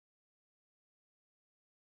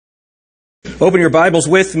Open your Bibles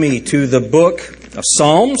with me to the book of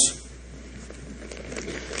Psalms.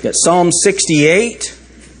 Get Psalm 68,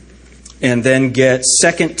 and then get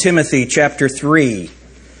 2 Timothy chapter 3.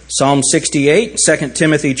 Psalm 68, 2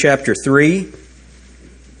 Timothy chapter 3.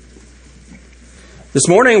 This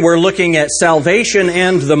morning we're looking at salvation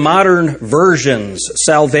and the modern versions.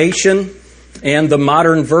 Salvation and the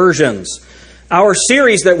modern versions. Our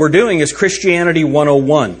series that we're doing is Christianity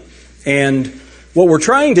 101. And what we're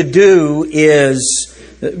trying to do is,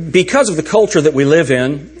 because of the culture that we live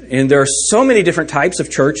in, and there are so many different types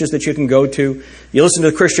of churches that you can go to. You listen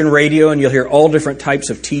to the Christian radio and you'll hear all different types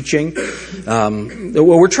of teaching. What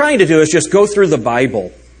we're trying to do is just go through the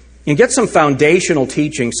Bible and get some foundational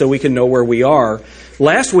teaching so we can know where we are.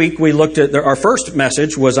 Last week we looked at, our first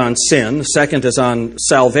message was on sin. The second is on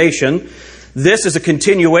salvation. This is a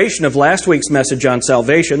continuation of last week's message on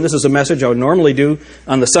salvation. This is a message I would normally do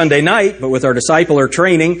on the Sunday night, but with our discipler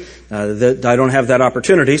training, I don't have that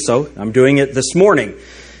opportunity, so I'm doing it this morning.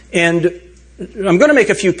 And I'm going to make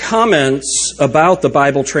a few comments about the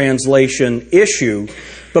Bible translation issue.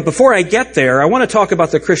 But before I get there, I want to talk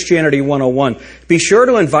about the Christianity 101. Be sure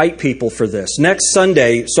to invite people for this. Next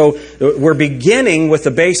Sunday, so we're beginning with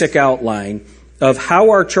the basic outline of how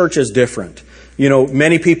our church is different. You know,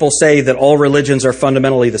 many people say that all religions are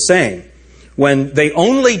fundamentally the same, when they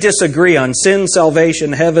only disagree on sin,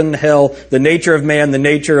 salvation, heaven, hell, the nature of man, the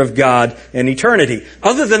nature of God, and eternity.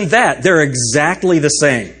 Other than that, they're exactly the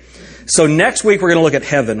same. So next week we're going to look at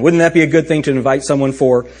heaven. Wouldn't that be a good thing to invite someone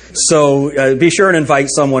for? So be sure and invite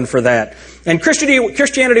someone for that. And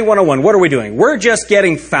Christianity 101, what are we doing? We're just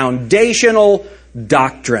getting foundational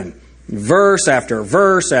doctrine. Verse after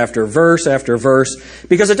verse after verse after verse.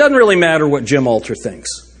 Because it doesn't really matter what Jim Alter thinks.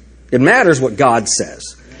 It matters what God says.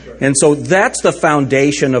 And so that's the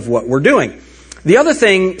foundation of what we're doing. The other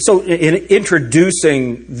thing, so in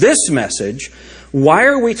introducing this message, why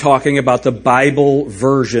are we talking about the Bible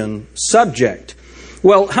version subject?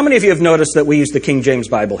 Well, how many of you have noticed that we use the King James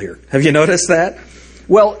Bible here? Have you noticed that?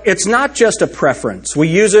 Well, it's not just a preference. We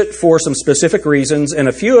use it for some specific reasons, and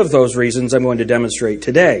a few of those reasons I'm going to demonstrate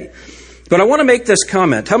today. But I want to make this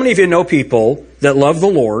comment. How many of you know people that love the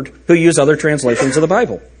Lord who use other translations of the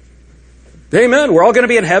Bible? Amen. We're all going to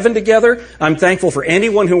be in heaven together. I'm thankful for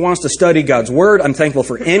anyone who wants to study God's Word. I'm thankful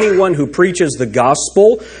for anyone who preaches the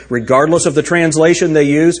gospel, regardless of the translation they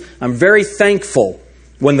use. I'm very thankful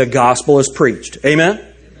when the gospel is preached. Amen?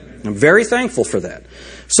 I'm very thankful for that.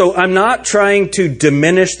 So I'm not trying to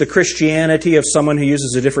diminish the Christianity of someone who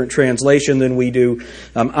uses a different translation than we do.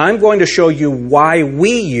 I'm going to show you why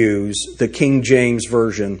we use the King James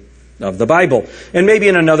Version of the Bible. And maybe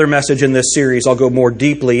in another message in this series, I'll go more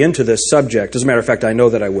deeply into this subject. As a matter of fact, I know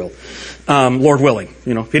that I will. Lord willing.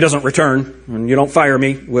 You know, if He doesn't return and you don't fire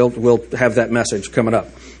me, we'll have that message coming up.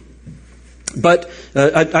 But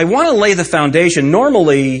I want to lay the foundation.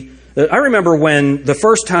 Normally, I remember when the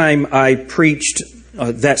first time I preached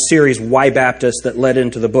that series, Why Baptist, that led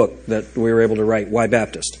into the book that we were able to write, Why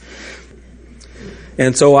Baptist.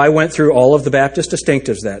 And so I went through all of the Baptist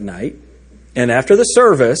distinctives that night. And after the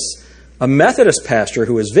service, a Methodist pastor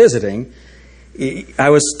who was visiting,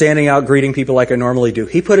 I was standing out greeting people like I normally do.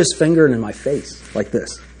 He put his finger in my face like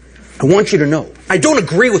this. I want you to know, I don't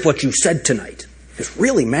agree with what you said tonight. He was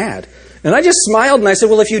really mad. And I just smiled and I said,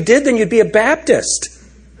 well, if you did, then you'd be a Baptist.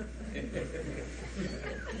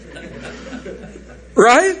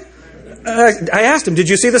 Right? I asked him, did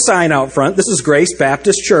you see the sign out front? This is Grace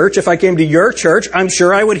Baptist Church. If I came to your church, I'm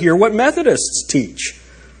sure I would hear what Methodists teach.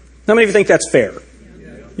 How many of you think that's fair?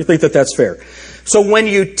 You think that that's fair? So when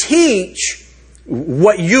you teach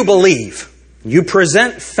what you believe, you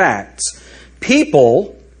present facts,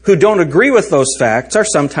 people who don't agree with those facts are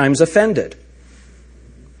sometimes offended.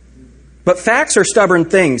 But facts are stubborn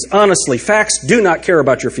things. Honestly, facts do not care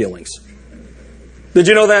about your feelings. Did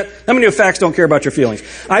you know that? How many of facts don't care about your feelings?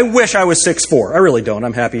 I wish I was 6'4". I really don't.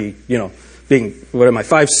 I'm happy, being,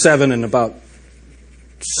 5'7" and about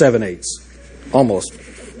 7/8. Almost.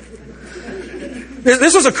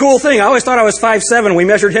 This was a cool thing. I always thought I was 5'7". We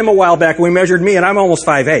measured him a while back, and we measured me, and I'm almost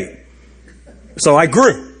 5'8". So I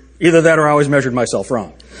grew. Either that or I always measured myself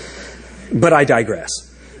wrong. But I digress.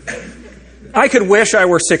 I could wish I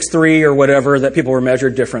were 6'3" or whatever, that people were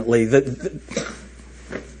measured differently.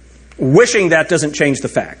 Wishing that doesn't change the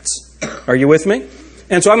facts. Are you with me?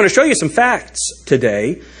 And so I'm going to show you some facts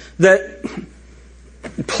today that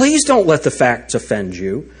please don't let the facts offend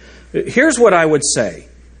you. Here's what I would say.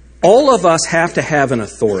 All of us have to have an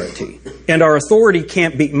authority. And our authority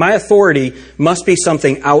can't be, my authority must be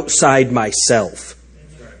something outside myself.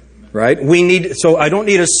 Right? So I don't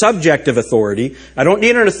need a subjective authority. I don't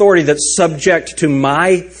need an authority that's subject to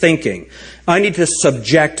my thinking. I need to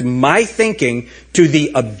subject my thinking to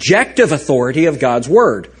the objective authority of God's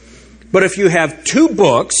Word. But if you have two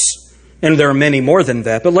books, and there are many more than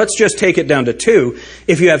that, but let's just take it down to two.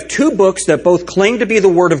 If you have two books that both claim to be the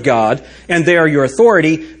Word of God, and they are your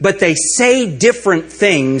authority, but they say different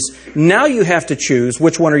things, now you have to choose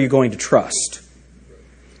which one are you going to trust.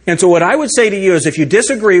 And so what I would say to you is if you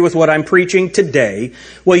disagree with what I'm preaching today,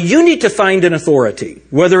 well, you need to find an authority,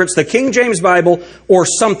 whether it's the King James Bible or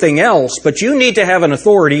something else, but you need to have an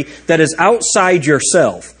authority that is outside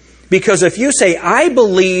yourself. Because if you say, I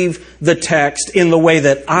believe the text in the way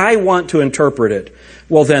that I want to interpret it,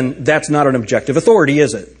 well, then that's not an objective authority,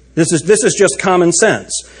 is it? This is just common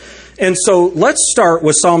sense. And so let's start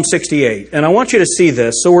with Psalm 68. And I want you to see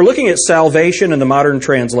this. So we're looking at salvation in the modern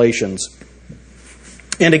translations.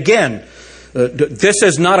 And again, this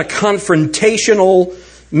is not a confrontational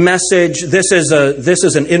message. This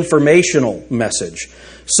is an informational message.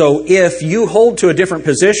 So if you hold to a different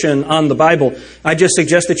position on the Bible, I just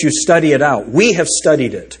suggest that you study it out. We have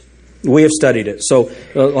studied it. We have studied it. So,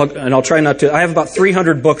 and I'll try not to. I have about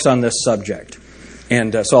 300 books on this subject.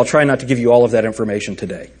 And so I'll try not to give you all of that information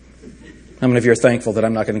today. How many of you are thankful that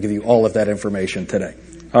I'm not going to give you all of that information today?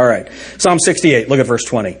 All right. Psalm 68, look at verse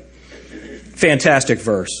 20. Fantastic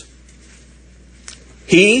verse.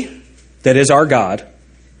 He that is our God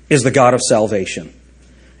is the God of salvation.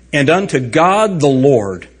 And unto God the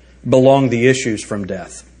Lord belong the issues from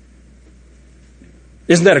death.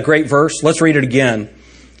 Isn't that a great verse? Let's read it again.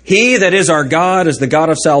 He that is our God is the God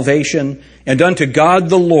of salvation, and unto God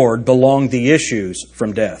the Lord belong the issues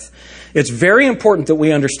from death. It's very important that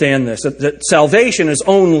we understand this, that salvation is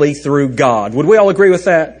only through God. Would we all agree with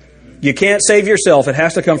that? You can't save yourself. It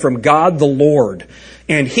has to come from God the Lord.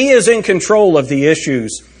 And He is in control of the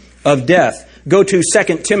issues of death. Go to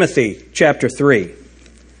 2 Timothy chapter 3.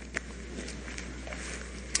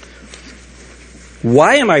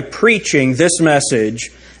 Why am I preaching this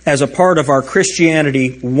message as a part of our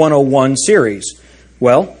Christianity 101 series?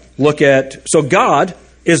 Well, so God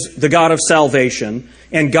is the God of salvation,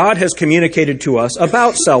 and God has communicated to us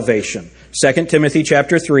about salvation. 2 Timothy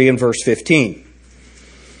chapter 3 and verse 15.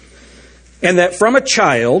 And that from a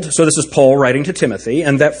child, so this is Paul writing to Timothy,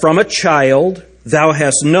 and that from a child thou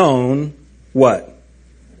hast known what?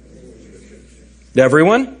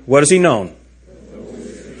 Everyone? What has he known?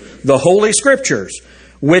 The Holy Scriptures,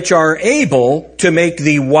 which are able to make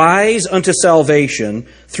thee wise unto salvation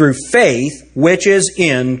through faith which is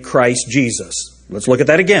in Christ Jesus. Let's look at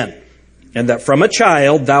that again. And that from a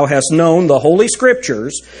child thou hast known the Holy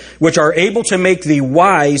Scriptures, which are able to make thee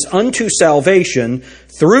wise unto salvation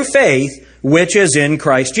through faith which is in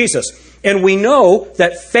Christ Jesus. And we know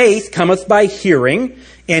that faith cometh by hearing,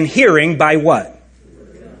 and hearing by what?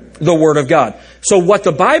 The Word of God. So what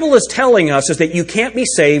the Bible is telling us is that you can't be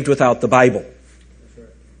saved without the Bible.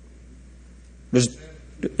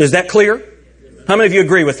 Is that clear? How many of you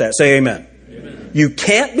agree with that? Say amen. Amen. You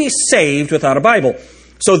can't be saved without a Bible.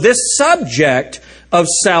 So this subject of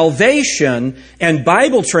salvation and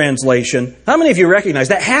Bible translation, how many of you recognize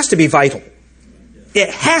that has to be vital? It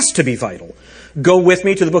has to be vital. Go with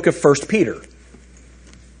me to the book of 1 Peter.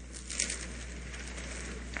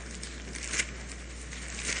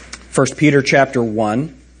 1 Peter chapter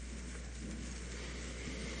 1.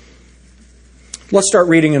 Let's start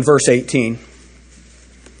reading in verse 18.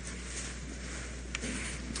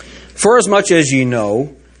 Forasmuch as ye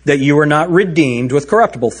know that you are not redeemed with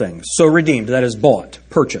corruptible things. So redeemed, that is bought,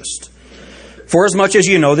 purchased. Forasmuch as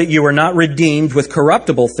you know that you are not redeemed with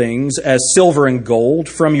corruptible things as silver and gold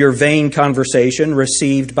from your vain conversation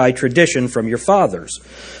received by tradition from your fathers.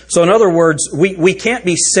 So in other words, we can't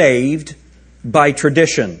be saved by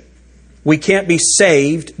tradition. We can't be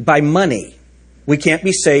saved by money. We can't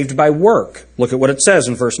be saved by work. Look at what it says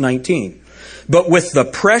in verse 19. But with the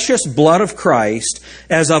precious blood of Christ,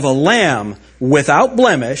 as of a lamb without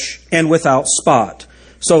blemish and without spot.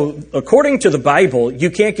 So, according to the Bible,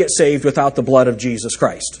 you can't get saved without the blood of Jesus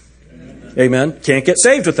Christ. Amen? Can't get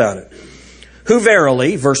saved without it. Who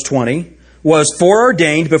verily, verse 20, was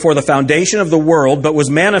foreordained before the foundation of the world, but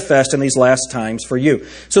was manifest in these last times for you.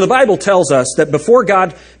 So the Bible tells us that before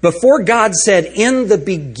God said in the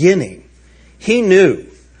beginning, He knew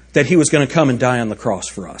that He was going to come and die on the cross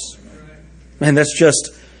for us. Man, that's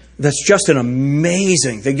just an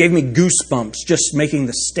amazing, they gave me goosebumps just making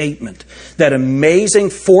the statement. That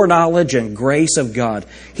amazing foreknowledge and grace of God.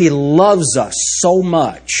 He loves us so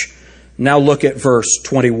much. Now look at verse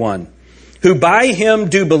 21. who by him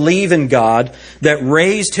do believe in God, that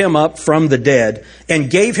raised him up from the dead, and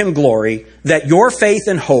gave him glory, that your faith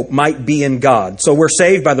and hope might be in God. So we're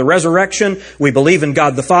saved by the resurrection. We believe in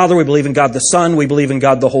God the Father. We believe in God the Son. We believe in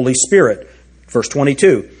God the Holy Spirit. Verse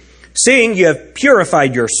 22. Seeing you have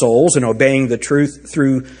purified your souls in obeying the truth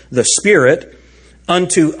through the Spirit,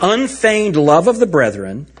 unto unfeigned love of the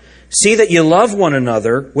brethren, see that you love one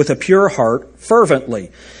another with a pure heart fervently.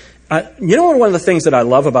 You know, one of the things that I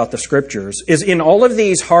love about the Scriptures is in all of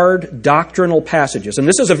these hard doctrinal passages, and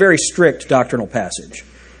this is a very strict doctrinal passage,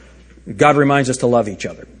 God reminds us to love each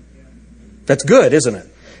other. That's good, isn't it?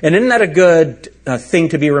 And isn't that a good thing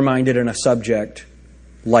to be reminded in a subject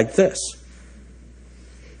like this?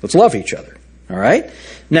 Let's love each other. All right?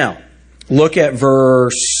 Now, look at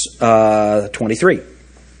verse 23.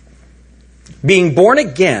 Being born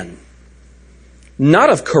again, not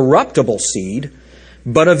of corruptible seed,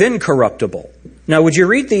 but of incorruptible. Now, would you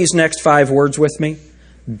read these next 5 words with me?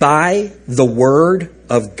 By the word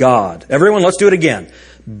of God. Everyone, let's do it again.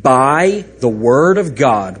 By the word of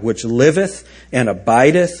God, which liveth and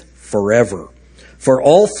abideth forever. For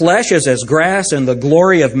all flesh is as grass, and the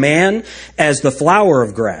glory of man as the flower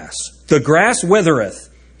of grass. The grass withereth,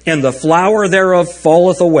 and the flower thereof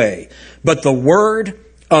falleth away. But the word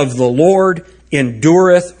of the Lord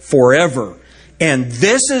endureth forever. And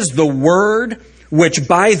this is the word which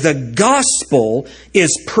by the gospel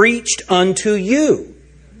is preached unto you.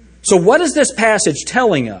 So what is this passage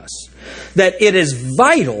telling us? That it is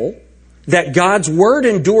vital that God's word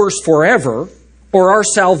endures forever, or our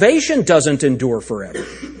salvation doesn't endure forever.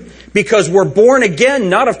 Because we're born again,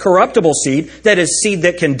 not of corruptible seed, that is seed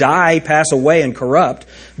that can die, pass away, and corrupt,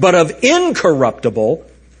 but of incorruptible.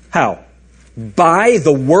 How? By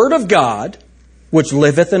the word of God, which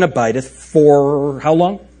liveth and abideth for how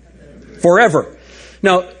long? Forever.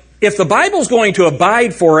 Now, if the Bible's going to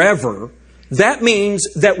abide forever, that means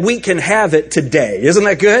that we can have it today. Isn't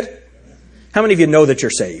that good? How many of you know that you're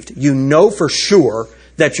saved? You know for sure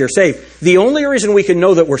that you're saved. The only reason we can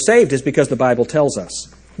know that we're saved is because the Bible tells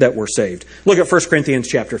us that we're saved. Look at 1 Corinthians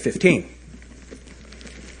chapter 15.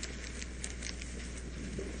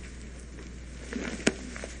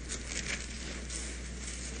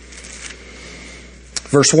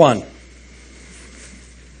 Verse 1.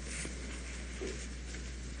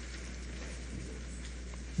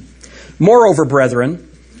 Moreover,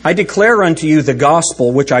 brethren, I declare unto you the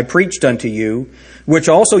gospel which I preached unto you, which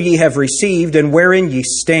also ye have received, and wherein ye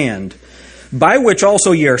stand, by which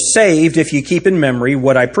also ye are saved, if ye keep in memory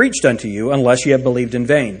what I preached unto you, unless ye have believed in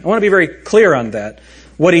vain. I want to be very clear on that.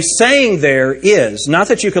 What he's saying there is, not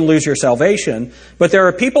that you can lose your salvation, but there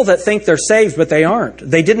are people that think they're saved, but they aren't.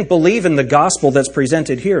 They didn't believe in the gospel that's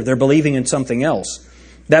presented here. They're believing in something else.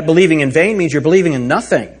 That believing in vain means you're believing in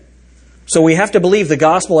nothing. So we have to believe the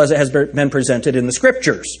gospel as it has been presented in the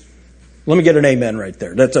Scriptures. Let me get an amen right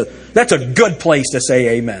there. That's a good place to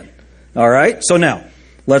say amen. All right? So now,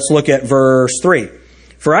 let's look at verse 3.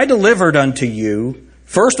 For I delivered unto you,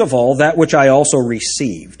 first of all, that which I also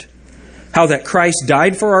received. How that Christ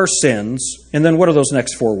died for our sins. And then what are those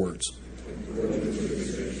next 4 words?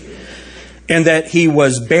 And that he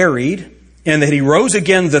was buried, and that he rose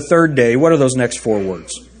again the 3rd day. What are those next 4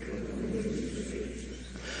 words?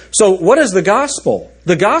 So what is the gospel?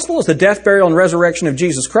 The gospel is the death, burial, and resurrection of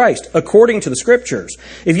Jesus Christ, according to the Scriptures.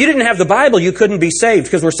 If you didn't have the Bible, you couldn't be saved,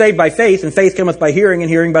 because we're saved by faith, and faith cometh by hearing, and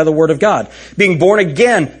hearing by the word of God. Being born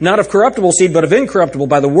again, not of corruptible seed, but of incorruptible,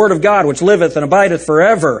 by the word of God, which liveth and abideth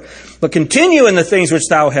forever. But continue in the things which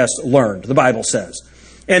thou hast learned, the Bible says.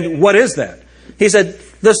 And what is that? He said,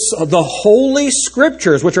 the holy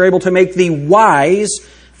Scriptures, which are able to make thee wise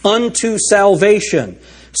unto salvation.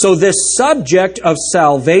 So this subject of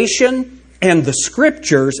salvation and the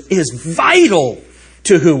Scriptures is vital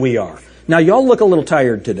to who we are. Now, y'all look a little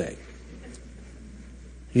tired today.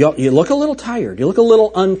 You look a little tired. You look a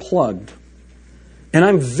little unplugged. And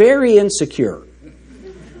I'm very insecure.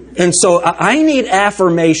 And so I need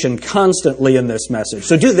affirmation constantly in this message.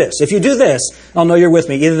 So do this. If you do this, I'll know you're with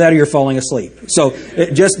me. Either that or you're falling asleep. So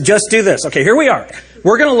just do this. Okay, here we are.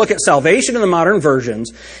 We're going to look at salvation in the modern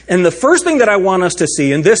versions. And the first thing that I want us to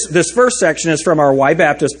see, and this first section is from our Why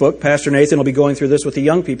Baptist book. Pastor Nathan will be going through this with the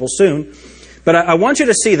young people soon. But I want you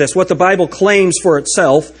to see this, what the Bible claims for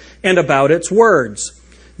itself and about its words.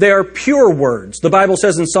 They are pure words. The Bible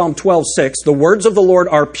says in Psalm 12:6, the words of the Lord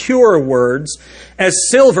are pure words, as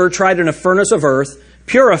silver tried in a furnace of earth,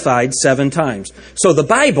 purified 7 times. So the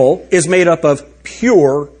Bible is made up of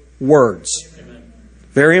pure words.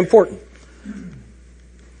 Very important.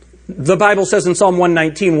 The Bible says in Psalm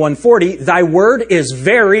 119, 140, thy word is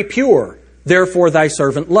very pure. therefore thy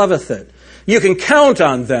servant loveth it. You can count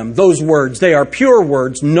on them, those words. They are pure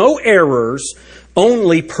words, no errors,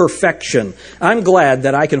 only perfection. I'm glad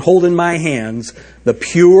that I can hold in my hands the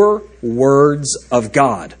pure words of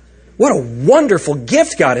God. What a wonderful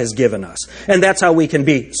gift God has given us. And that's how we can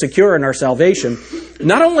be secure in our salvation.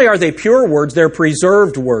 Not only are they pure words, they're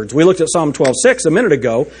preserved words. We looked at Psalm 12:6 a minute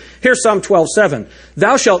ago. Here's Psalm 12:7.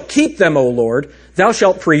 Thou shalt keep them, O Lord. Thou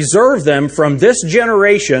shalt preserve them from this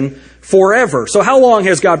generation forever. So how long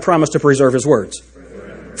has God promised to preserve His words?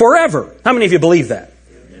 Forever. How many of you believe that?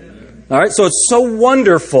 All right, so it's so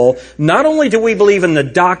wonderful. Not only do we believe in the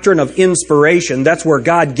doctrine of inspiration, that's where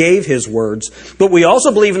God gave His words, but we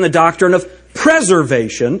also believe in the doctrine of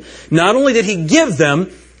preservation. Not only did He give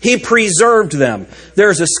them, He preserved them.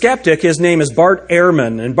 There's a skeptic, his name is Bart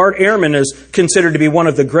Ehrman, and Bart Ehrman is considered to be one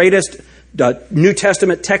of the greatest New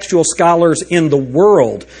Testament textual scholars in the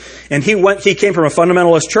world. And he came from a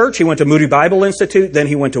fundamentalist church. He went to Moody Bible Institute, then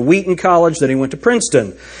he went to Wheaton College, then he went to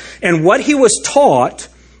Princeton. And what he was taught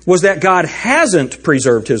was that God hasn't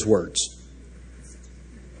preserved His words.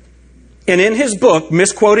 And in his book,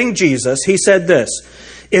 misquoting Jesus, he said this,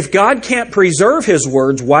 if God can't preserve His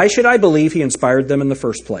words, why should I believe He inspired them in the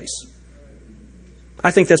first place? I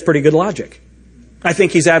think that's pretty good logic. I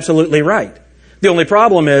think he's absolutely right. The only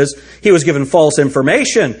problem is he was given false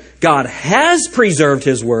information. God has preserved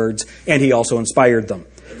His words, and He also inspired them.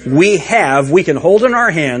 We can hold in our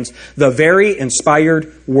hands the very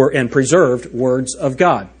inspired and preserved words of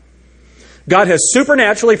God. God has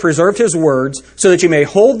supernaturally preserved His words so that you may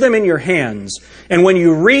hold them in your hands. And when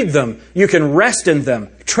you read them, you can rest in them,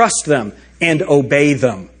 trust them, and obey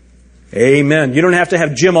them. Amen. You don't have to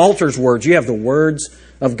have Jim Alter's words. You have the words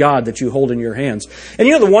of God that you hold in your hands. And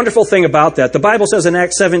you know the wonderful thing about that? The Bible says in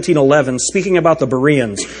Acts 17:11, speaking about the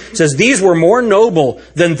Bereans, it says, these were more noble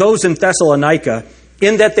than those in Thessalonica,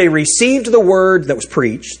 in that they received the word that was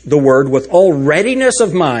preached, the word, with all readiness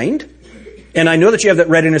of mind. And I know that you have that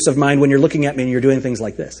readiness of mind when you're looking at me and you're doing things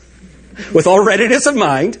like this. With all readiness of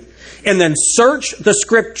mind, and then search the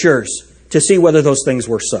Scriptures to see whether those things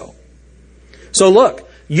were so. So look,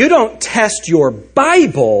 you don't test your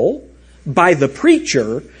Bible by the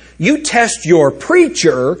preacher. You test your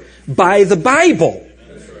preacher by the Bible.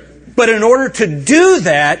 But in order to do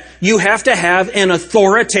that, you have to have an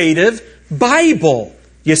authoritative Bible.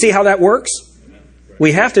 You see how that works?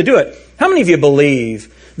 We have to do it. How many of you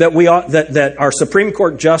believe that that our Supreme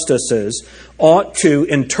Court justices ought to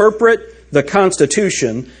interpret the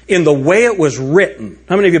Constitution in the way it was written?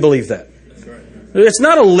 How many of you believe that? It's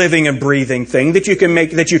not a living and breathing thing that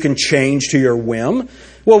you can change to your whim.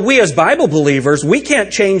 Well, we as Bible believers, we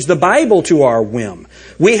can't change the Bible to our whim.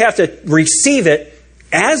 We have to receive it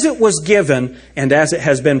as it was given and as it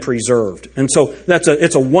has been preserved. And so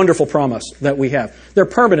it's a wonderful promise that we have. They're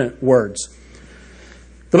permanent words.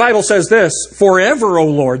 The Bible says this, forever, O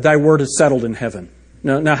Lord, thy word is settled in heaven.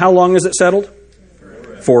 Now how long is it settled?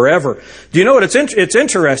 Forever. Do you know what? It's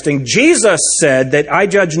interesting. Jesus said that I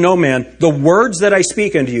judge no man. The words that I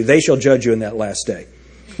speak unto you, they shall judge you in that last day.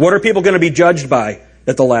 What are people going to be judged by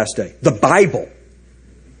at the last day? The Bible.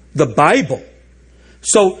 The Bible.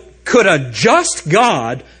 So could a just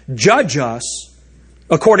God judge us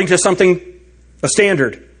according to a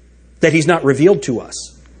standard that He's not revealed to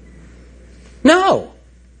us? No.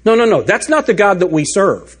 No. That's not the God that we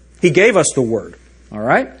serve. He gave us the Word. All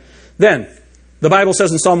right? Then, the Bible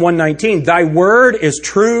says in Psalm 119, thy word is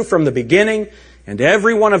true from the beginning, and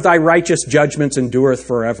every one of thy righteous judgments endureth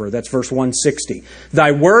forever. That's verse 160.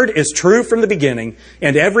 Thy word is true from the beginning,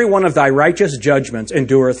 and every one of thy righteous judgments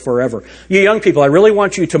endureth forever. You young people, I really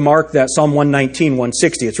want you to mark that Psalm 119,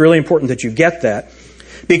 160. It's really important that you get that.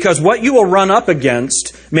 Because what you will run up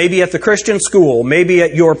against, maybe at the Christian school, maybe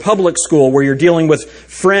at your public school where you're dealing with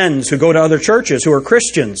friends who go to other churches who are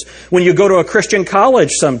Christians, when you go to a Christian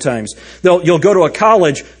college sometimes, you'll go to a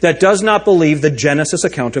college that does not believe the Genesis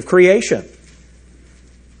account of creation.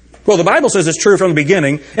 Well, the Bible says it's true from the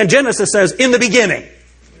beginning, and Genesis says in the beginning.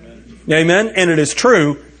 Amen? And it is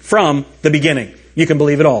true from the beginning. You can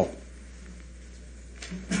believe it all.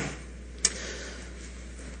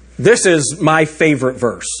 This is my favorite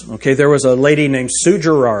verse. Okay, there was a lady named Sue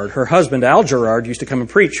Gerard. Her husband, Al Gerard, used to come and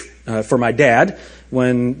preach for my dad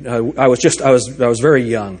when I was very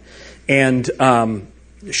young. And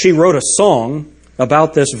she wrote a song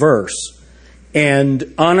about this verse.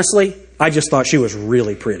 And honestly, I just thought she was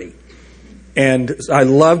really pretty. And I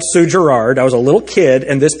loved Sue Gerard. I was a little kid,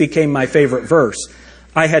 and this became my favorite verse.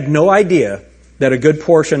 I had no idea that a good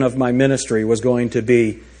portion of my ministry was going to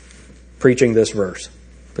be preaching this verse.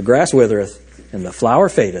 The grass withereth, and the flower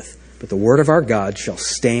fadeth, but the word of our God shall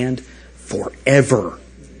stand forever.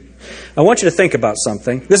 I want you to think about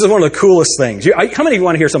something. This is one of the coolest things. How many of you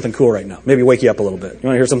want to hear something cool right now? Maybe wake you up a little bit. You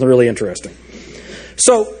want to hear something really interesting?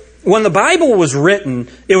 So, when the Bible was written,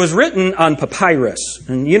 it was written on papyrus.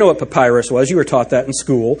 And you know what papyrus was. You were taught that in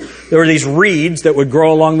school. There were these reeds that would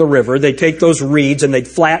grow along the river. They'd take those reeds and they'd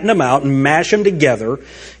flatten them out and mash them together.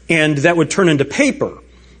 And that would turn into paper.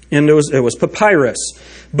 And it was papyrus.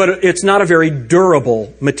 But it's not a very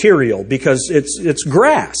durable material because it's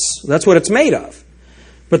grass. That's what it's made of.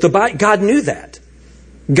 But God knew that.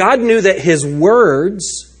 God knew that His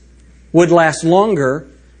words would last longer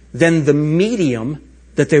than the medium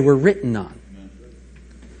that they were written on.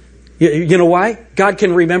 You know why? God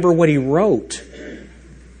can remember what He wrote.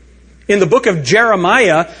 In the book of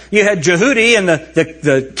Jeremiah, you had Jehudi and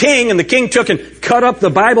the king, and the king took and cut up the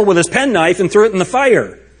Bible with his penknife and threw it in the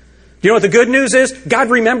fire. You know what the good news is? God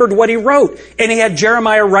remembered what He wrote, and He had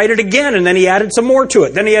Jeremiah write it again, and then He added some more to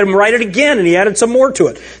it. Then He had him write it again, and He added some more to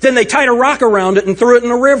it. Then they tied a rock around it and threw it in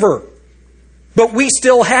the river. But we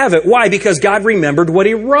still have it. Why? Because God remembered what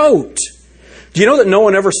He wrote. Do you know that no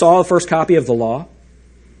one ever saw the first copy of the law?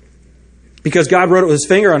 Because God wrote it with His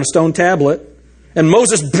finger on a stone tablet, and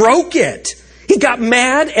Moses broke it. He got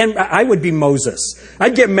mad, and I would be Moses.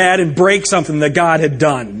 I'd get mad and break something that God had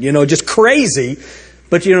done. You know, just crazy.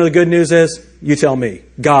 But you know the good news is? You tell me.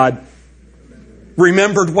 God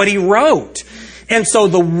remembered what He wrote. And so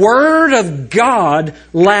the Word of God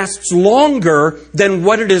lasts longer than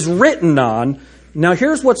what it is written on. Now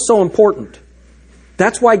here's what's so important.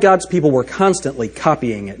 That's why God's people were constantly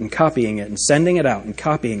copying it and copying it and sending it out and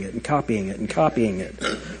copying it and copying it and copying it.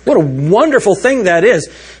 What a wonderful thing that is.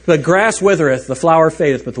 The grass withereth, the flower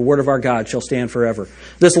fadeth, but the word of our God shall stand forever.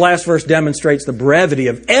 This last verse demonstrates the brevity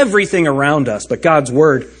of everything around us, but God's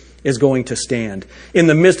word is going to stand. In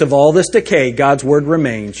the midst of all this decay, God's word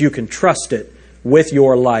remains. You can trust it with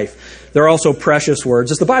your life. There are also precious words.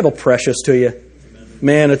 Is the Bible precious to you?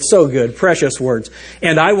 Man, it's so good. Precious words.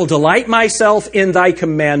 And I will delight myself in thy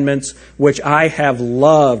commandments, which I have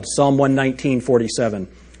loved. Psalm 119:47.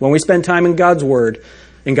 When we spend time in God's word,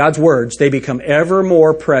 in God's words, they become ever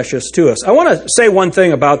more precious to us. I want to say one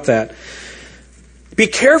thing about that. Be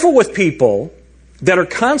careful with people that are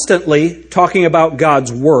constantly talking about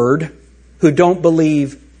God's word who don't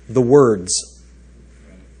believe the words.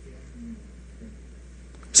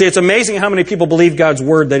 See, it's amazing how many people believe God's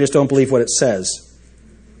word, they just don't believe what it says.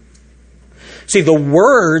 See, the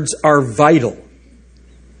words are vital.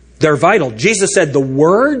 They're vital. Jesus said, the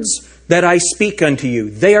words that I speak unto you,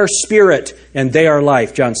 they are spirit and they are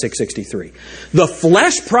life. John 6:63. The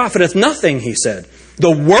flesh profiteth nothing, He said.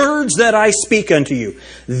 The words that I speak unto you,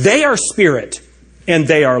 they are spirit and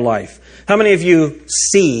they are life. How many of you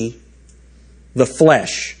see the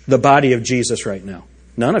flesh, the body of Jesus right now?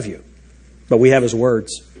 None of you. But we have His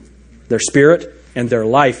words. They're spirit and their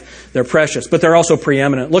life. They're precious, but they're also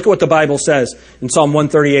preeminent. Look at what the Bible says in Psalm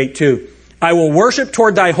 138:2. I will worship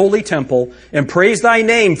toward thy holy temple and praise thy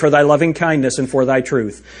name for thy loving kindness and for thy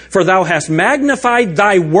truth. For thou hast magnified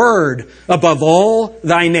thy word above all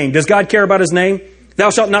thy name. Does God care about His name? Thou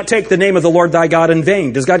shalt not take the name of the Lord thy God in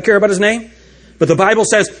vain. Does God care about His name? But the Bible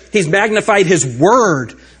says He's magnified His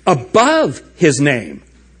word above His name.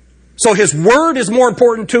 So His word is more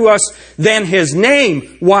important to us than His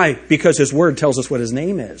name. Why? Because His word tells us what His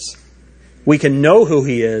name is. We can know who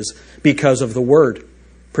He is because of the word.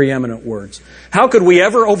 Preeminent words. How could we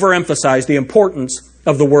ever overemphasize the importance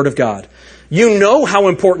of the Word of God? You know how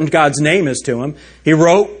important God's name is to Him. He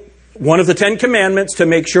wrote one of the 10 Commandments to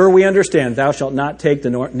make sure we understand, thou shalt not take the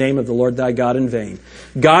name of the Lord thy God in vain.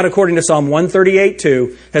 God, according to Psalm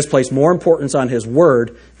 138:2, has placed more importance on His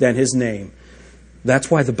word than His name. That's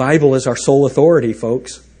why the Bible is our sole authority,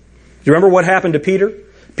 folks. Do you remember what happened to Peter?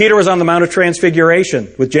 Peter was on the Mount of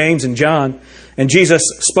Transfiguration with James and John, and Jesus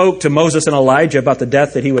spoke to Moses and Elijah about the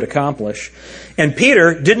death that He would accomplish. And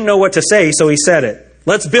Peter didn't know what to say, so he said it.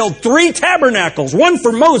 Let's build 3 tabernacles, one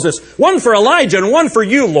for Moses, one for Elijah, and one for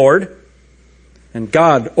you, Lord. And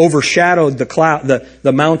God overshadowed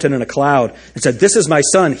the mountain in a cloud and said, this is my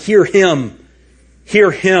son, hear him, hear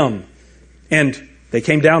him. And they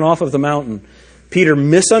came down off of the mountain. Peter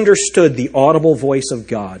misunderstood the audible voice of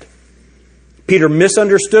God. Peter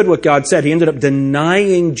misunderstood what God said. He ended up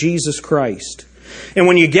denying Jesus Christ. And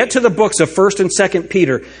when you get to the books of 1st and 2nd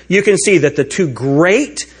Peter, you can see that the 2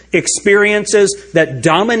 great experiences that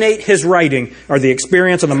dominate his writing are the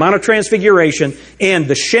experience on the Mount of Transfiguration and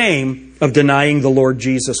the shame of denying the Lord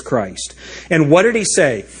Jesus Christ. And what did he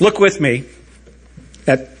say? Look with me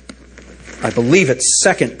at, I believe it's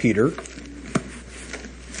 2 Peter.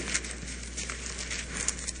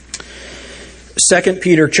 2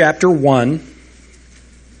 Peter chapter 1.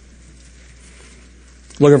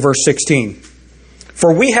 Look at verse 16.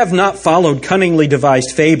 For we have not followed cunningly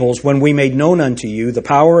devised fables when we made known unto you the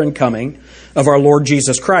power and coming of our Lord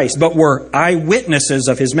Jesus Christ, but were eyewitnesses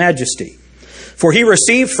of His majesty. For He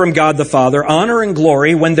received from God the Father honor and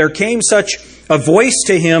glory when there came such a voice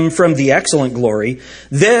to Him from the excellent glory,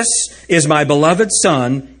 This is my beloved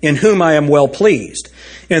Son, in whom I am well pleased.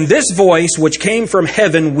 And this voice which came from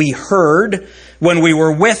heaven we heard when we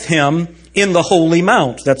were with Him in the holy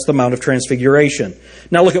mount. That's the Mount of Transfiguration.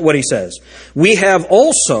 Now look at what he says. We have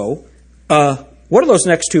also, what are those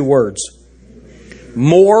next two words?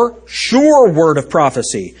 More sure word of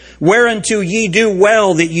prophecy, whereunto ye do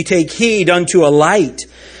well that ye take heed unto a light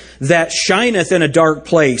that shineth in a dark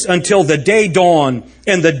place until the day dawn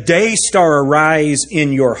and the day star arise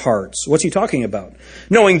in your hearts. What's he talking about?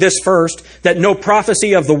 Knowing this first, that no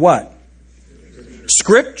prophecy of the what?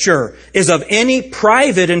 Scripture is of any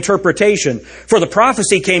private interpretation. For the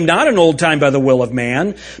prophecy came not in old time by the will of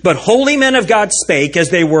man, but holy men of God spake as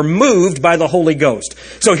they were moved by the Holy Ghost.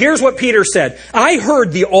 So here's what Peter said. I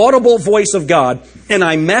heard the audible voice of God, and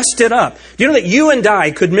I messed it up. Do you know that you and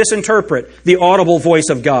I could misinterpret the audible voice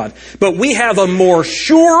of God? But we have a more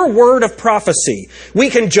sure word of prophecy. We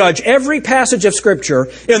can judge every passage of Scripture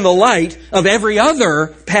in the light of every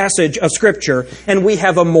other passage of Scripture, and we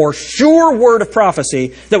have a more sure word of prophecy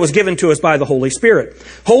that was given to us by the Holy Spirit.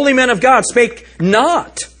 Holy men of God spake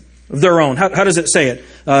not of their own. How does it say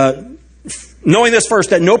it? Knowing this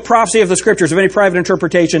first, that no prophecy of the Scriptures of any private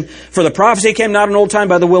interpretation, for the prophecy came not in old time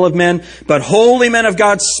by the will of men, but holy men of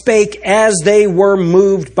God spake as they were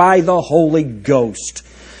moved by the Holy Ghost.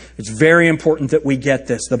 It's very important that we get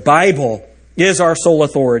this. The Bible is our sole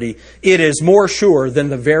authority. It is more sure than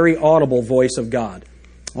the very audible voice of God.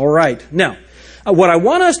 All right. Now, what I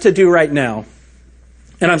want us to do right now,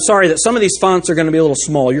 and I'm sorry that some of these fonts are going to be a little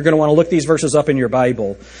small. You're going to want to look these verses up in your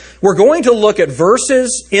Bible. We're going to look at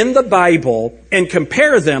verses in the Bible and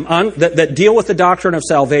compare them that deal with the doctrine of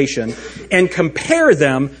salvation and compare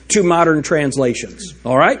them to modern translations.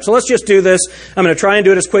 All right? So let's just do this. I'm going to try and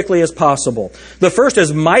do it as quickly as possible. The first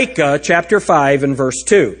is Micah chapter 5 and verse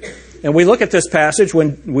 2. And we look at this passage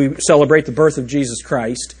when we celebrate the birth of Jesus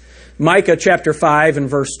Christ. Micah chapter 5 and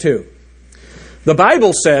verse 2. The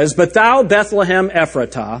Bible says, But thou, Bethlehem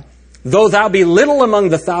Ephratah, though thou be little among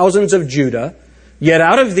the thousands of Judah, yet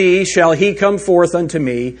out of thee shall he come forth unto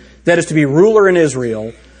me, that is to be ruler in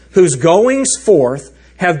Israel, whose goings forth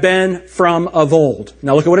have been from of old.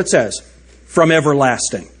 Now look at what it says. From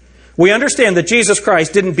everlasting. We understand that Jesus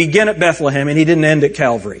Christ didn't begin at Bethlehem and He didn't end at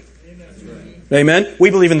Calvary. Amen?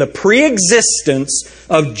 We believe in the pre-existence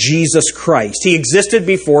of Jesus Christ. He existed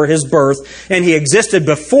before His birth, and He existed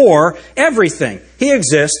before everything. He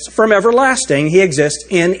exists from everlasting. He exists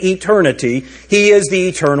in eternity. He is the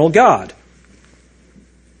eternal God.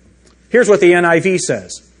 Here's what the NIV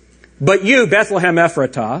says. But you, Bethlehem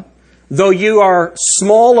Ephratah, though you are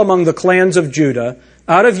small among the clans of Judah,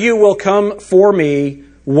 out of you will come for me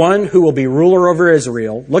one who will be ruler over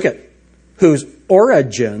Israel. Look at, whose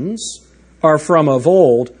origins are from of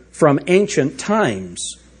old, from ancient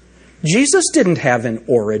times. Jesus didn't have an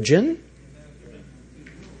origin.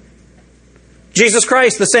 Jesus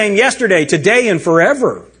Christ, the same yesterday, today, and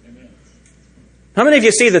forever. How many of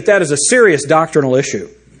you see that that is a serious doctrinal issue?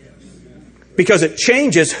 Because it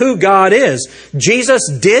changes who God is. Jesus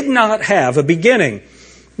did not have a beginning.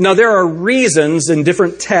 Now, there are reasons in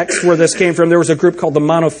different texts where this came from. There was a group called the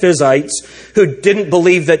Monophysites who didn't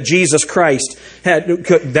believe that Jesus Christ had,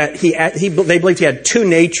 they believed He had two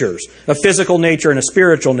natures, a physical nature and a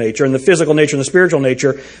spiritual nature, and the physical nature and the spiritual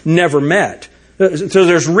nature never met. So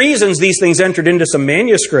there's reasons these things entered into some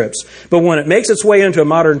manuscripts, but when it makes its way into a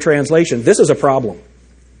modern translation, this is a problem.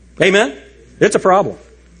 Amen? It's a problem.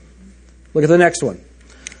 Look at the next one.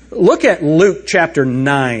 Look at Luke chapter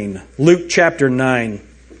 9. Luke chapter 9.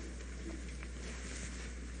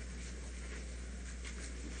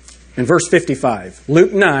 In verse 55.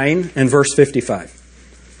 Luke 9 and verse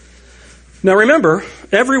 55. Now remember,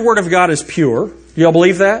 every word of God is pure. Do y'all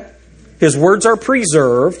believe that? His words are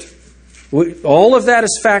preserved. All of that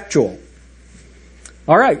is factual.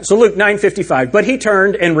 All right, so Luke 9:55. But He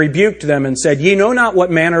turned and rebuked them and said, Ye know not what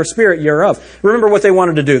manner of spirit ye are of. Remember what they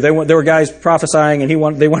wanted to do. There were guys prophesying, and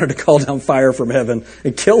they wanted to call down fire from heaven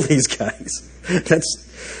and kill these guys.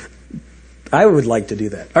 I would like to do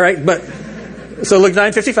that. All right, but so Luke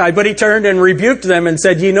 9:55. But He turned and rebuked them and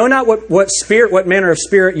said, Ye know not what manner of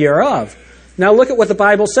spirit ye are of. Now look at what the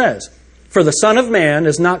Bible says. For the Son of Man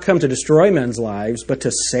is not come to destroy men's lives, but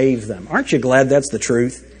to save them. Aren't you glad that's the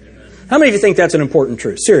truth? How many of you think that's an important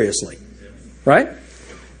truth? Seriously. Right?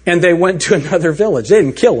 And they went to another village. They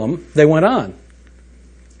didn't kill them. They went on.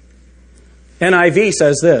 NIV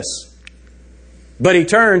says this, "But he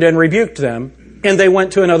turned and rebuked them, and they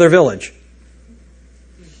went to another village."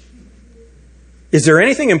 Is there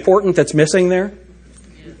anything important that's missing there?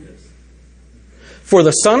 For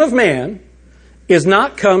the Son of Man is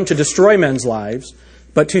not come to destroy men's lives,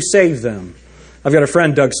 but to save them. I've got a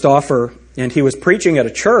friend, Doug Stauffer, and he was preaching at a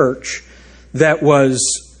church that was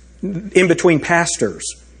in between pastors.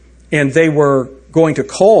 And they were going to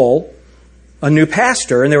call a new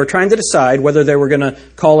pastor, and they were trying to decide whether they were going to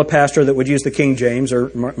call a pastor that would use the King James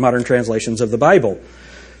or modern translations of the Bible.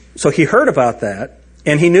 So he heard about that,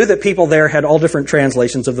 and he knew that people there had all different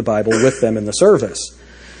translations of the Bible with them in the service.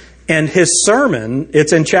 And his sermon,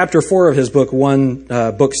 it's in chapter 4 of his book, One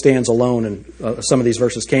Book Stands Alone, and some of these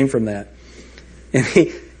verses came from that. And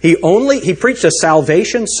he preached a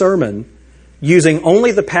salvation sermon using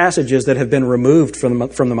only the passages that have been removed from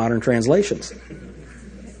the modern translations.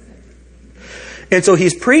 And so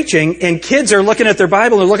he's preaching, and kids are looking at their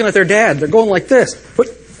Bible, they're looking at their dad, they're going like this.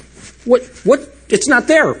 What? It's not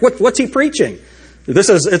there. What's he preaching?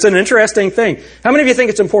 It's an interesting thing. How many of you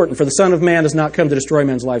think it's important for the Son of Man has not come to destroy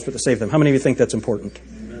men's lives but to save them? How many of you think that's important?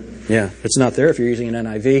 Amen. Yeah, it's not there if you're using an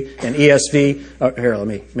NIV, an ESV. Here, let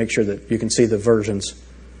me make sure that you can see the versions.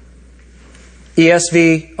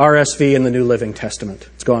 ESV, RSV, and the New Living Testament.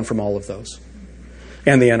 It's gone from all of those.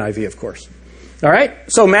 And the NIV, of course. All right,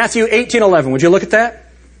 so Matthew 18:11. Would you look at that?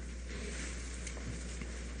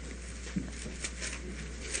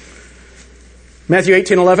 Matthew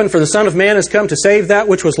 18:11, "For the Son of Man has come to save that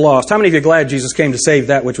which was lost." How many of you are glad Jesus came to save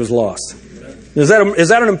that which was lost? Is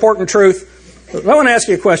that an important truth? I want to ask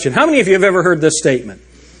you a question. How many of you have ever heard this statement?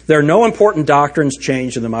 There are no important doctrines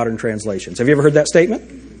changed in the modern translations. Have you ever heard that statement?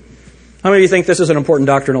 How many of you think this is an important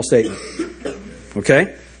doctrinal statement?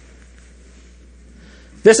 Okay.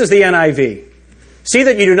 This is the NIV. "See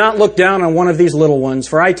that you do not look down on one of these little ones,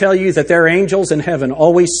 for I tell you that their angels in heaven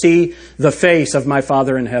always see the face of my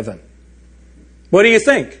Father in heaven." What do you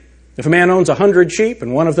think? If a man owns 100 sheep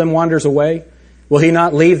and one of them wanders away, will he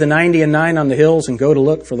not leave the 99 on the hills and go to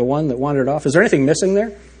look for the one that wandered off? Is there anything missing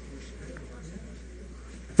there?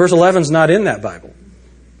 Verse 11 is not in that Bible.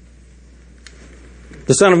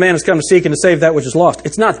 The Son of Man has come to seek and to save that which is lost.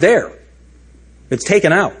 It's not there. It's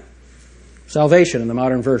taken out. Salvation in the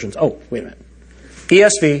modern versions. Oh, wait a minute.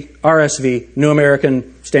 ESV, RSV, New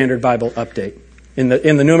American Standard Bible Update. In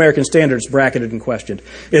the New American Standard, it's bracketed and questioned.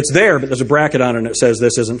 It's there, but there's a bracket on it and it says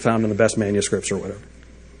this isn't found in the best manuscripts or whatever.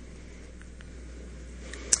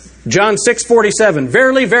 John 6:47,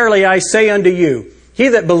 "Verily, verily, I say unto you, he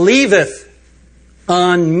that believeth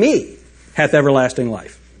on me hath everlasting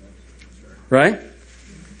life." Right?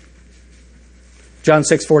 John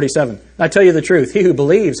 6:47, "I tell you the truth, he who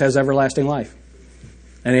believes has everlasting life."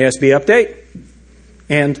 NASB Update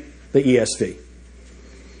and the ESV.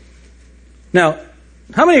 Now,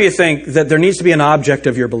 how many of you think that there needs to be an object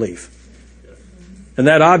of your belief? And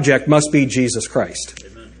that object must be Jesus Christ.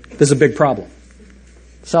 Amen. This is a big problem.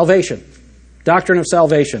 Salvation. Doctrine of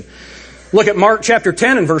salvation. Look at Mark chapter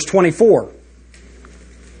 10 and verse 24.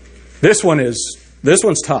 This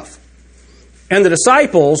one's tough. "And the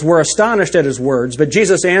disciples were astonished at his words, but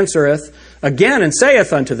Jesus answereth again and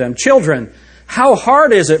saith unto them, Children, how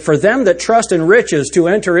hard is it for them that trust in riches to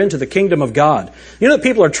enter into the kingdom of God?" You know that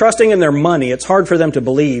people are trusting in their money. It's hard for them to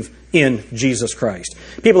believe in Jesus Christ.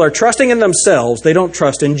 People are trusting in themselves. They don't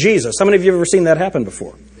trust in Jesus. How many of you have ever seen that happen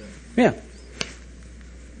before? Yeah.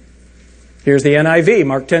 Here's the NIV,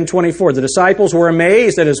 Mark 10:24. "The disciples were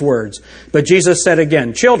amazed at his words, but Jesus said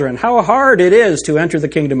again, Children, how hard it is to enter the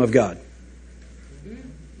kingdom of God."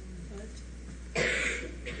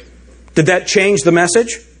 Did that change the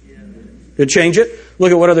message? Did it change it?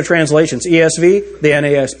 Look at what other translations. ESV, the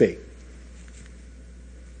NASB.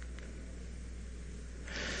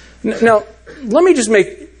 Now, let me just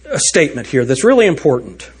make a statement here that's really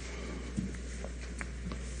important.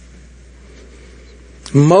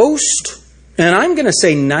 Most, and I'm going to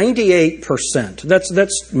say 98%,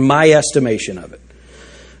 that's my estimation of it,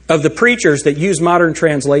 of the preachers that use modern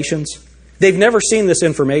translations, they've never seen this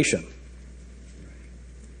information.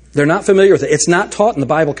 They're not familiar with it. It's not taught in the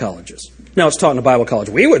Bible colleges. Now, it's taught in a Bible college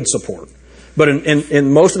we would support. But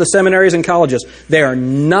in most of the seminaries and colleges, they are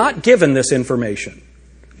not given this information.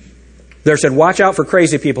 They're said, watch out for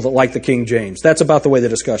crazy people that like the King James. That's about the way the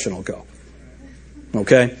discussion will go.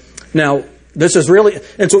 Okay? Now, this is really...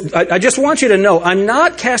 And so I just want you to know, I'm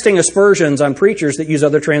not casting aspersions on preachers that use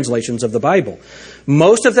other translations of the Bible.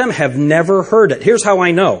 Most of them have never heard it. Here's how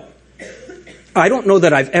I know. I don't know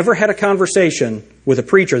that I've ever had a conversation with a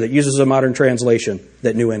preacher that uses a modern translation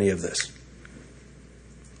that knew any of this.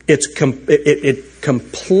 It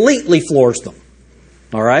completely floors them.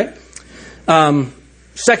 All right?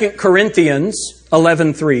 2 Corinthians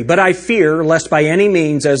 11:3. But I fear, lest by any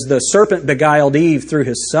means, as the serpent beguiled Eve through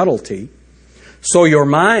his subtlety, so your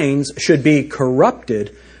minds should be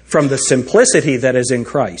corrupted from the simplicity that is in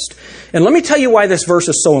Christ. And let me tell you why this verse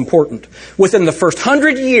is so important. Within the first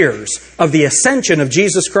 100 years of the ascension of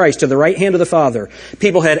Jesus Christ to the right hand of the Father,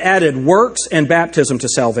 people had added works and baptism to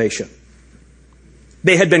salvation.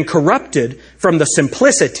 They had been corrupted from the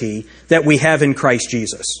simplicity that we have in Christ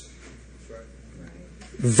Jesus.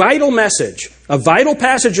 Vital message, a vital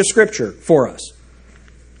passage of Scripture for us.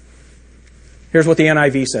 Here's what the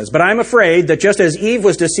NIV says. But I'm afraid that just as Eve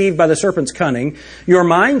was deceived by the serpent's cunning, your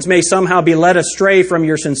minds may somehow be led astray from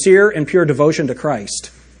your sincere and pure devotion to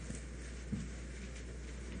Christ.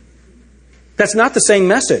 That's not the same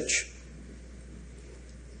message.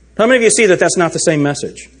 How many of you see that that's not the same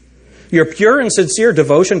message? Your pure and sincere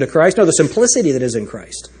devotion to Christ? No, the simplicity that is in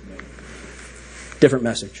Christ. Different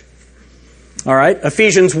message. All right,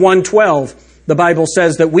 Ephesians 1:12. The Bible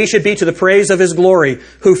says that we should be to the praise of His glory,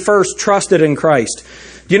 who first trusted in Christ.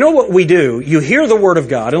 Do you know what we do? You hear the Word of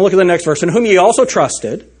God, and look at the next verse, in whom ye also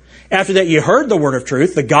trusted. After that ye heard the word of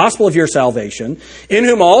truth, the gospel of your salvation, in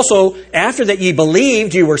whom also, after that ye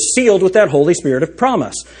believed, you were sealed with that Holy Spirit of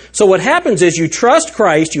promise. So what happens is you trust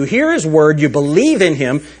Christ, you hear His word, you believe in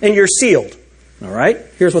Him, and you're sealed. All right?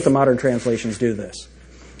 Here's what the modern translations do this.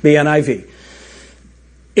 The NIV.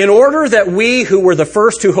 In order that we who were the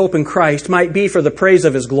first to hope in Christ might be for the praise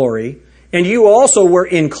of His glory, and you also were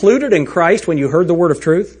included in Christ when you heard the word of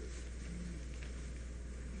truth.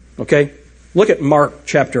 Okay? Look at Mark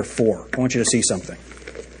chapter 4. I want you to see something.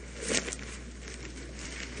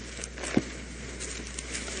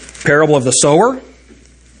 Parable of the sower.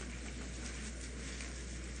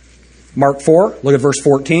 Mark 4, look at verse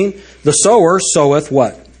 14. The sower soweth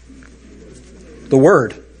what? The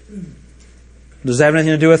word. Does that have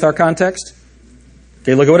anything to do with our context?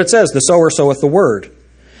 Okay, look at what it says. The sower soweth the word.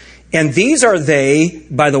 And these are they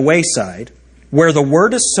by the wayside, where the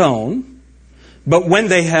word is sown, but when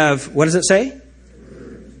they have, what does it say?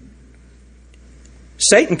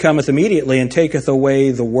 Satan cometh immediately and taketh away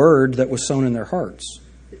the word that was sown in their hearts.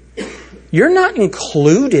 You're not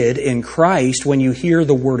included in Christ when you hear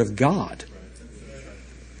the word of God.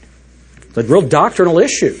 It's a real doctrinal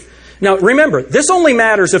issue. Now, remember, this only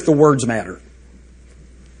matters if the words matter.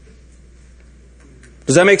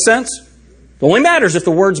 Does that make sense? It only matters if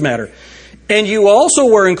the words matter. And you also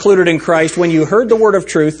were included in Christ when you heard the word of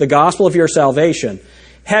truth, the gospel of your salvation.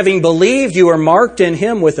 Having believed, you are marked in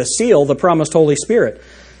Him with a seal, the promised Holy Spirit.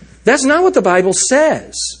 That's not what the Bible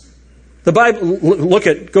says. The Bible,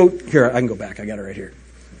 go here, I can go back, I got it right here.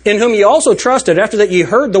 In whom ye also trusted, after that ye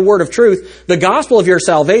heard the word of truth, the gospel of your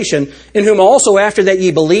salvation, in whom also after that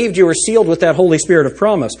ye believed, you were sealed with that Holy Spirit of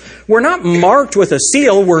promise. We're not marked with a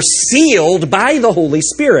seal, we're sealed by the Holy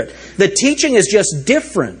Spirit. The teaching is just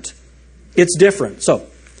different. It's different. So,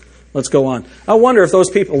 let's go on. I wonder if those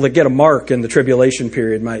people that get a mark in the tribulation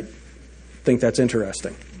period might think that's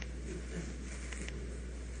interesting.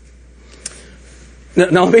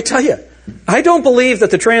 Now let me tell you, I don't believe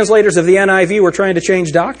that the translators of the NIV were trying to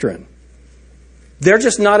change doctrine. They're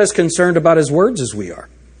just not as concerned about His words as we are.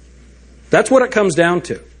 That's what it comes down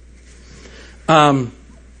to. 1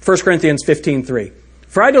 Corinthians 15:3.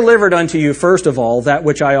 For I delivered unto you first of all that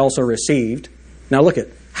which I also received. Now look at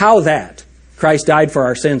how that Christ died for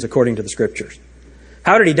our sins according to the Scriptures.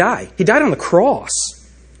 How did He die? He died on the cross.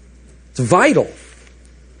 It's vital.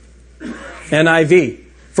 NIV.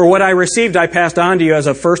 For what I received I passed on to you as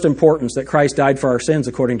of first importance, that Christ died for our sins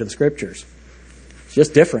according to the Scriptures. It's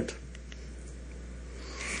just different.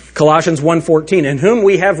 Colossians 1:14, in whom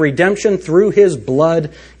we have redemption through His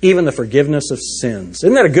blood, even the forgiveness of sins.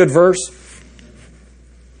 Isn't that a good verse?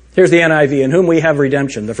 Here's the NIV, in whom we have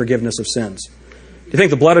redemption, the forgiveness of sins. Do you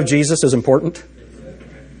think the blood of Jesus is important?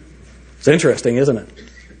 It's interesting, isn't it?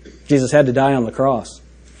 Jesus had to die on the cross.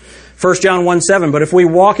 1 John 1:7, but if we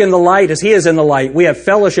walk in the light as He is in the light, we have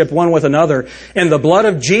fellowship one with another, and the blood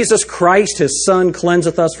of Jesus Christ, His Son,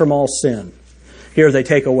 cleanseth us from all sin. Here they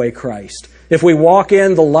take away Christ. If we walk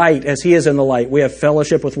in the light as He is in the light, we have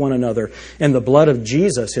fellowship with one another, and the blood of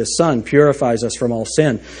Jesus, His Son, purifies us from all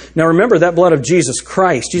sin. Now remember, that blood of Jesus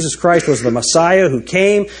Christ was the Messiah who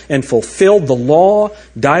came and fulfilled the law,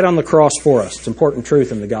 died on the cross for us. It's an important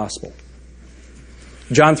truth in the gospel.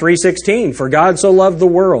 John 3:16, for God so loved the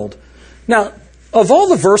world. Now, of all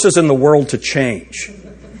the verses in the world to change,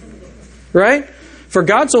 right? For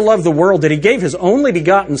God so loved the world that He gave His only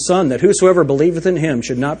begotten Son, that whosoever believeth in Him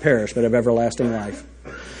should not perish, but have everlasting life.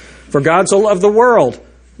 For God so loved the world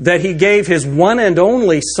that He gave His one and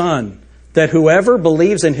only Son, that whoever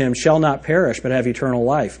believes in him shall not perish, but have eternal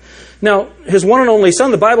life. Now, his one and only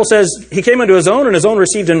Son, the Bible says, he came unto his own, and his own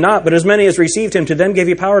received him not, but as many as received him, to them gave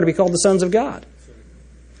he power to be called the sons of God.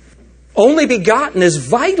 Only begotten is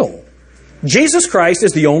vital. Jesus Christ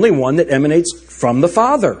is the only one that emanates from the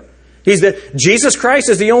Father. Jesus Christ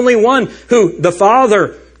is the only one who the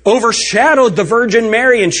Father overshadowed the Virgin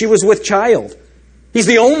Mary and she was with child. He's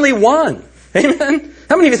the only one. Amen?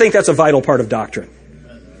 How many of you think that's a vital part of doctrine?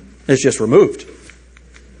 It's just removed.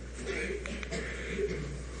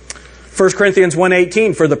 1 Corinthians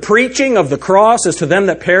 1:18, for the preaching of the cross is to them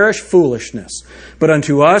that perish foolishness, but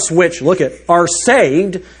unto us which, look at, are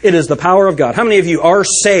saved, it is the power of God. How many of you are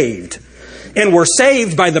saved? And we're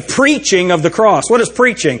saved by the preaching of the cross. What is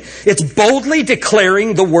preaching? It's boldly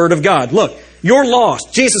declaring the Word of God. Look, you're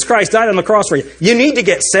lost. Jesus Christ died on the cross for you. You need to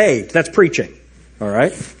get saved. That's preaching. All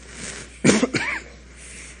right?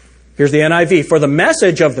 Here's the NIV. For the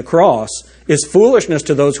message of the cross is foolishness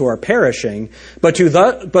to those who are perishing, but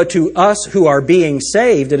to us who are being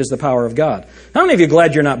saved, it is the power of God. How many of you are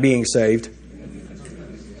glad you're not being saved?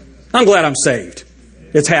 I'm glad I'm saved.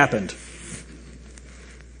 It's happened.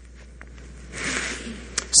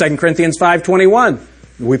 2 Corinthians 5:21.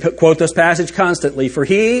 We quote this passage constantly. For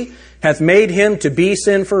he hath made him to be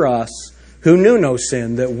sin for us, who knew no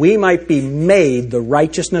sin, that we might be made the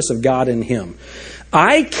righteousness of God in him.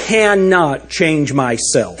 I cannot change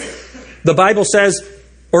myself. The Bible says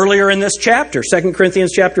earlier in this chapter, 2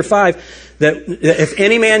 Corinthians chapter 5, that if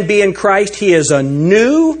any man be in Christ, he is a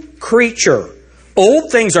new creature. Old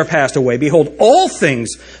things are passed away. Behold, all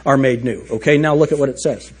things are made new. Okay, now look at what it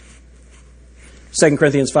says. 2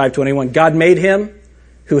 Corinthians 5:21. God made him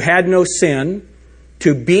who had no sin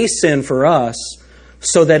to be sin for us,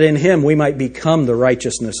 so that in him we might become the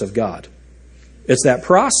righteousness of God. It's that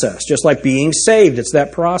process. Just like being saved, it's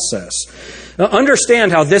that process. Now,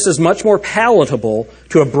 understand how this is much more palatable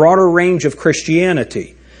to a broader range of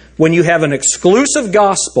Christianity. When you have an exclusive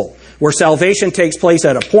gospel where salvation takes place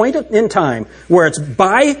at a point in time where it's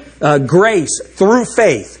by grace through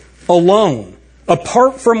faith alone,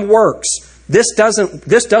 apart from works, this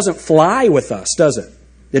doesn't fly with us, does it?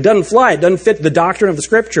 It doesn't fly. It doesn't fit the doctrine of the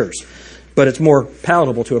Scriptures. But it's more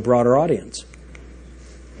palatable to a broader audience.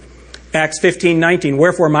 Acts 15:19,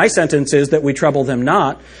 wherefore my sentence is that we trouble them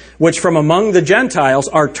not, which from among the Gentiles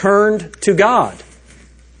are turned to God.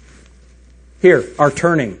 Here, are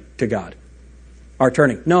turning to God. Are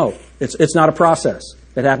turning. No, it's not a process.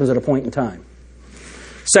 It happens at a point in time.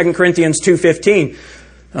 2 Corinthians 2:15,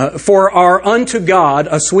 for are unto God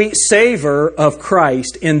a sweet savor of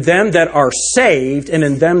Christ in them that are saved and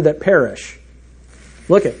in them that perish.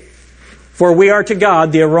 Look at. For we are to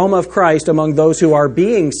God the aroma of Christ among those who are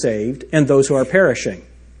being saved and those who are perishing.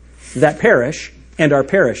 That perish and are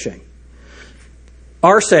perishing.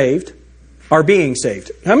 Are saved, are being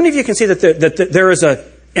saved. How many of you can see that there is an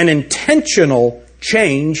intentional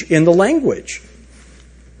change in the language?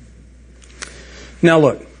 Now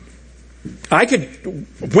look,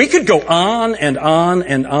 we could go on and on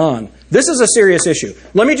and on. This is a serious issue.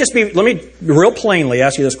 Let me real plainly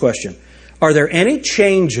ask you this question. Are there any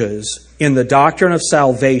changes in the doctrine of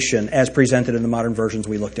salvation as presented in the modern versions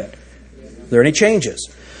we looked at? Are there any changes?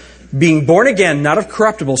 Being born again, not of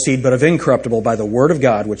corruptible seed, but of incorruptible by the word of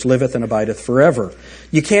God, which liveth and abideth forever.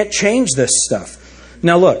 You can't change this stuff.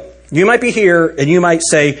 Now look, you might be here and you might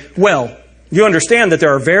say, well, you understand that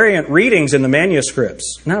there are variant readings in the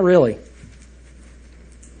manuscripts. Not really.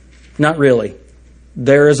 Not really.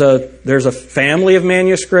 There's a family of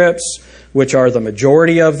manuscripts, which are the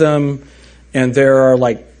majority of them, and there are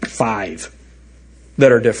like 5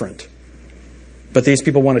 that are different. But these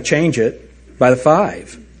people want to change it by the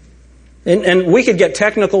 5. And we could get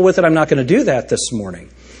technical with it. I'm not going to do that this morning.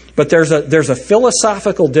 But there's a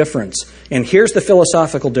philosophical difference. And here's the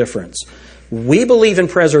philosophical difference. We believe in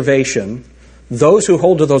preservation. Those who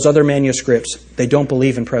hold to those other manuscripts, they don't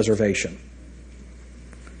believe in preservation.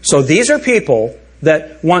 So these are people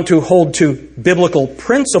that want to hold to biblical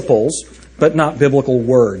principles, but not biblical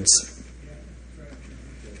words.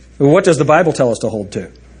 What does the Bible tell us to hold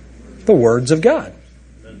to? The words of God.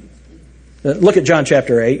 Look at John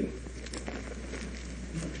chapter 8.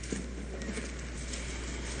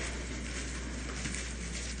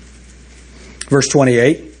 Verse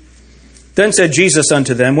 28. Then said Jesus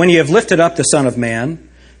unto them, when ye have lifted up the Son of Man,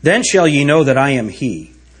 then shall ye know that I am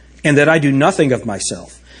He, and that I do nothing of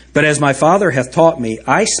myself. But as my Father hath taught me,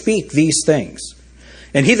 I speak these things.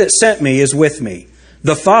 And He that sent me is with me.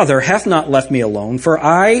 The Father hath not left me alone, for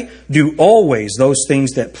I do always those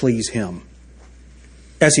things that please Him.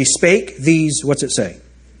 As He spake these, what's it say?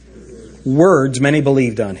 Words, many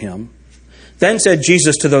believed on Him. Then said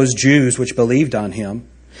Jesus to those Jews which believed on him,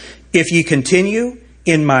 if ye continue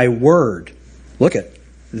in my word, look at,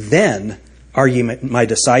 then are ye my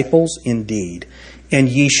disciples indeed, and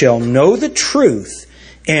ye shall know the truth,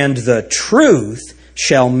 and the truth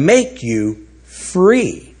shall make you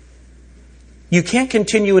free. You can't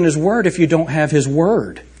continue in his word if you don't have his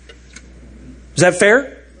word. Is that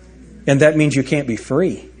fair? And that means you can't be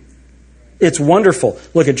free. It's wonderful.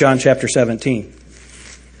 Look at John chapter 17.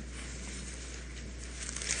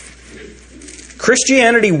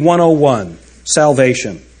 Christianity 101,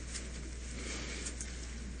 salvation.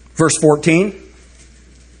 Verse 14.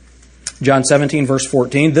 John 17, verse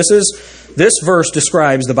 14. This verse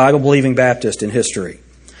describes the Bible-believing Baptist in history.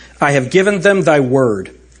 I have given them thy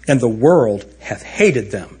word, and the world hath hated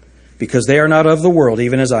them, because they are not of the world,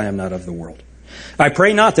 even as I am not of the world. I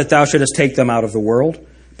pray not that thou shouldest take them out of the world,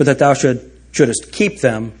 but that thou shouldest keep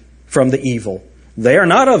them from the evil. They are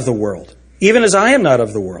not of the world, even as I am not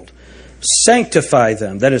of the world. Sanctify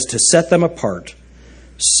them, that is to set them apart.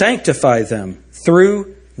 Sanctify them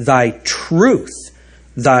through thy truth.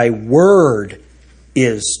 Thy word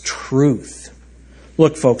is truth.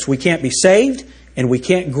 Look, folks, we can't be saved and we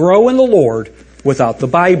can't grow in the Lord without the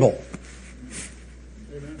Bible.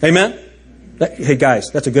 Amen? Hey,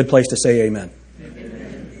 guys, that's a good place to say amen.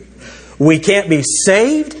 Amen. We can't be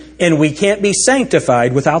saved and we can't be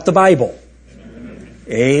sanctified without the Bible.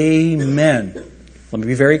 Amen. Let me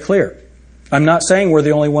be very clear. I'm not saying we're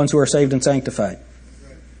the only ones who are saved and sanctified.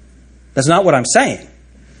 That's not what I'm saying.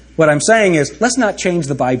 What I'm saying is, let's not change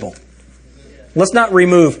the Bible. Let's not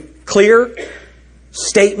remove clear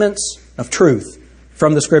statements of truth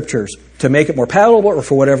from the Scriptures to make it more palatable or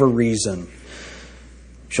for whatever reason. You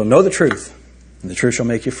shall know the truth, and the truth shall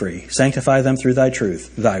make you free. Sanctify them through thy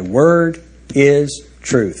truth. Thy word is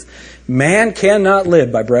truth. Man cannot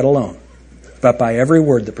live by bread alone, but by every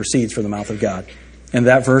word that proceeds from the mouth of God. And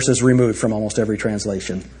that verse is removed from almost every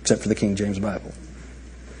translation, except for the King James Bible.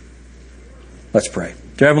 Let's pray.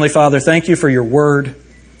 Dear Heavenly Father, thank you for your word.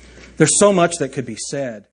 There's so much that could be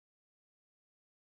said.